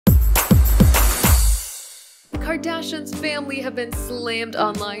Kardashian's family have been slammed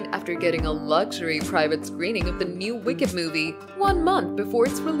online after getting a luxury private screening of the new Wicked movie 1 month before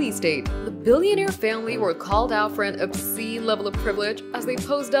its release date. The billionaire family were called out for an obscene level of privilege as they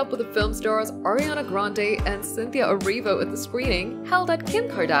posed up with the film stars Ariana Grande and Cynthia Erivo at the screening held at Kim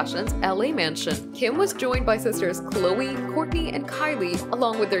Kardashian's LA mansion. Kim was joined by sisters Khloe, Kourtney, and Kylie,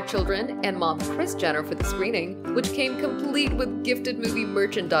 along with their children and mom Kris Jenner for the screening, which came complete with gifted movie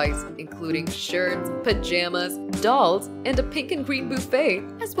merchandise, including shirts, pajamas, dolls, and a pink and green buffet,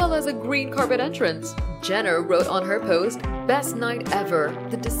 as well as a green carpet entrance. Jenner wrote on her post, "Best night ever.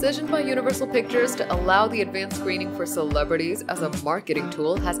 The decision by Universal Pictures to allow the advanced screening for celebrities as a marketing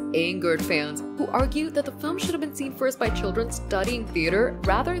tool has angered fans who argued that the film should have been seen first by children studying theater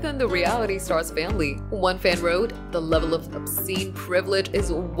rather than the reality star's family." One fan wrote, "The level of obscene privilege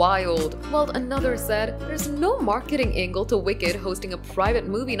is wild," while another said, "There's no marketing angle to Wicked hosting a private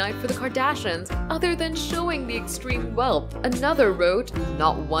movie night for the Kardashians other than showing the extreme wealth." Another wrote,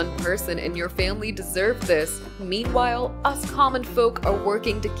 "Not one person in your family deserves this. Meanwhile, us common folk are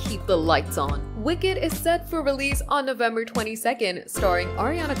working to keep the lights on." Wicked is set for release on November 22nd, starring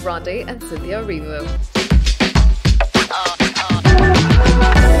Ariana Grande and Cynthia Erivo.